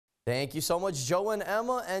Thank you so much, Joe and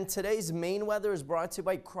Emma. And today's main weather is brought to you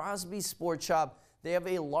by Crosby Sport Shop. They have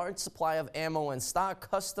a large supply of ammo in stock,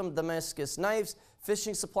 custom Damascus knives,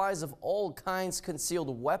 fishing supplies of all kinds,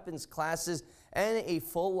 concealed weapons classes, and a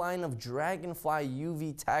full line of Dragonfly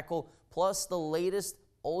UV tackle, plus the latest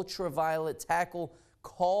ultraviolet tackle.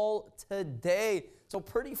 Call today. So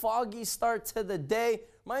pretty foggy start to the day.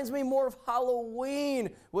 Reminds me more of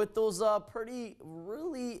Halloween with those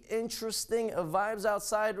really interesting vibes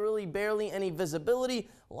outside. Really barely any visibility.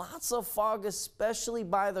 Lots of fog, especially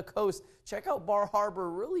by the coast. Check out Bar Harbor,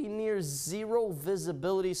 really near zero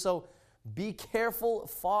visibility. So be careful.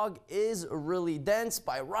 Fog is really dense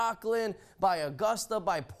by Rockland, by Augusta,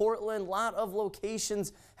 by Portland. A lot of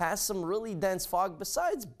locations has some really dense fog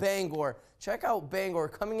besides Bangor. Check out Bangor,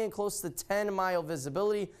 coming in close to 10-mile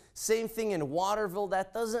visibility. Same thing in Waterville.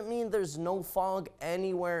 That doesn't mean there's no fog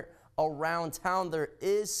anywhere around town. There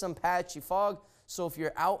is some patchy fog. So if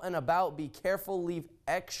you're out and about, be careful, leave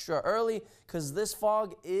extra early because this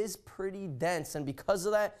fog is pretty dense. And because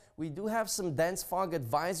of that, we do have some dense fog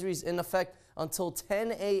advisories in effect until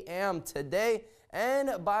 10 a.m. today.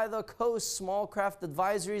 And by the coast, small craft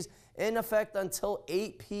advisories in effect until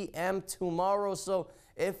 8 p.m. tomorrow. So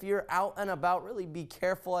if you're out and about, really be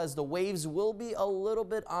careful as the waves will be a little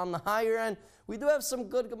bit on the higher end. We do have some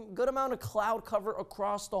good amount of cloud cover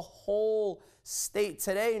across the whole state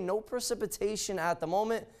today. No precipitation at the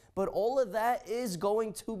moment, but all of that is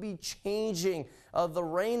going to be changing. The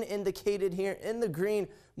rain indicated here in the green,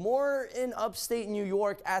 more in upstate New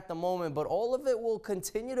York at the moment, but all of it will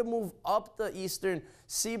continue to move up the eastern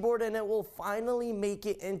seaboard, and it will finally make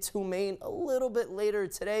it into Maine a little bit later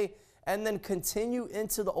today, and then continue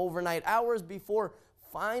into the overnight hours before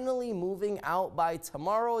finally moving out by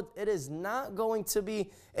tomorrow. It is not going to be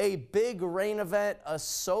a big rain event, a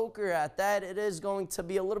soaker at that. It is going to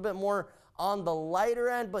be a little bit more on the lighter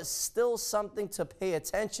end, but still something to pay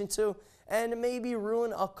attention to and maybe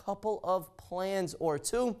ruin a couple of plans or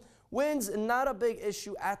two. Winds, not a big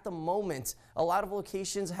issue at the moment. A lot of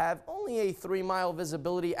locations have only a 3-mile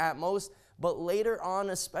visibility at most, but later on,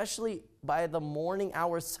 especially by the morning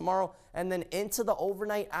hours tomorrow and then into the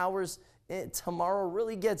overnight hours tomorrow,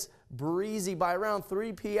 really gets breezy. By around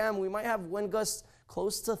 3 p.m. we might have wind gusts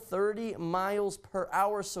close to 30 miles per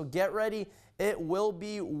hour, so get ready. It will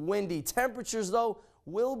be windy. Temperatures, though,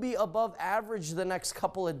 will be above average the next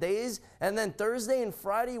couple of days, and then Thursday and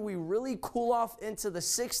Friday we really cool off into the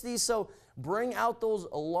 60s, so bring out those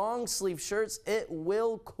long sleeve shirts. It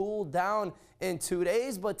will cool down in 2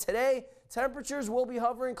 days, but today temperatures will be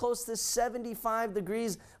hovering close to 75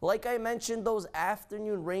 degrees. Like I mentioned, those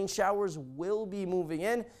afternoon rain showers will be moving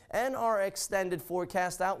in, and our extended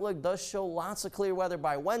forecast outlook does show lots of clear weather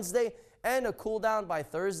by Wednesday and a cool down by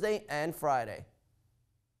Thursday and Friday.